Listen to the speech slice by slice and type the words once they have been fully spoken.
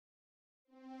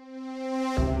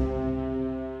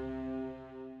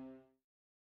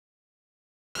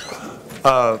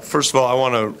First of all, I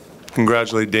want to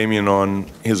congratulate Damian on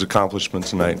his accomplishment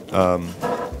tonight.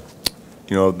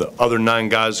 You know, the other 9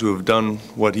 guys who have done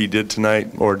what he did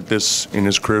tonight, or this in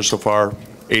his career so far,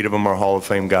 8 of them are Hall of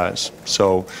Fame guys.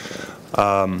 So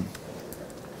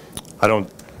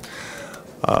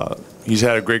he's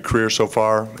had a great career so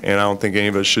far, and I don't think any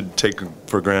of us should take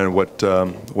for granted what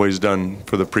he's done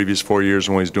for the previous 4 years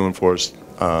and what he's doing for us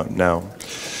now.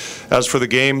 As for the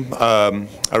game, I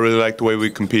really liked the way we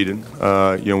competed.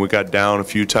 You know, we got down a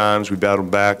few times, we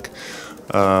battled back.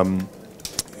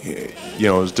 You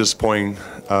know, it was disappointing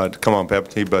to come on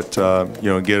penalty, but you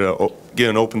know, get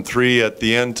an open 3 at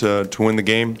the end to win the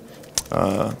game.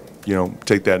 You know,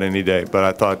 take that any day. But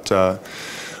I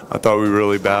thought we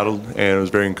really battled, and it was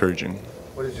very encouraging.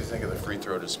 What did you think of the free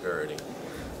throw disparity?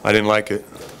 I didn't like it.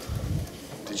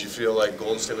 Did you feel like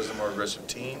Golden State was a more aggressive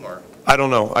team, or? I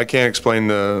don't know. I can't explain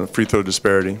the free throw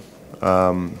disparity.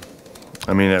 I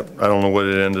mean, I don't know what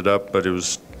it ended up, but it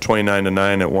was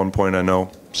 29-9 at one point, I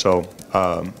know. So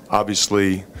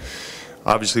obviously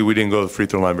we didn't go to the free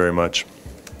throw line very much.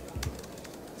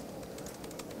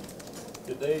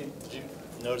 Did you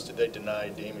notice that they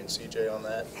denied Damian CJ on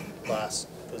that last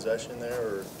possession there,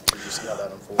 or did you see how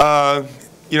that unfolded?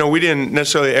 You know, we didn't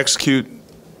necessarily execute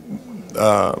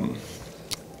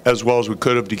as well as we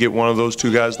could have to get one of those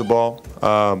 2 guys the ball,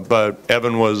 but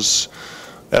Evan was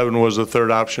the third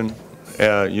option.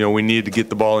 You know, we needed to get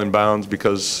the ball in bounds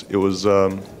because it was,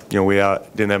 you know, we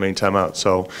didn't have any timeout.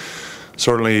 So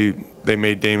certainly they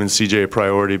made Damian CJ a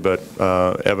priority, but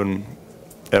Evan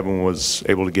was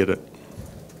able to get it.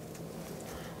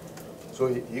 So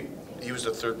he was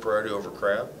the third priority over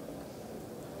Crab?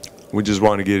 We just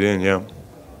wanted to get in, yeah.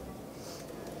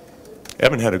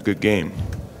 Evan had a good game.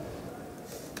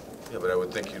 Yeah, but I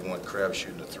would think you'd want Crab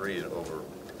shooting a 3 over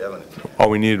Evan. All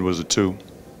we needed was a 2.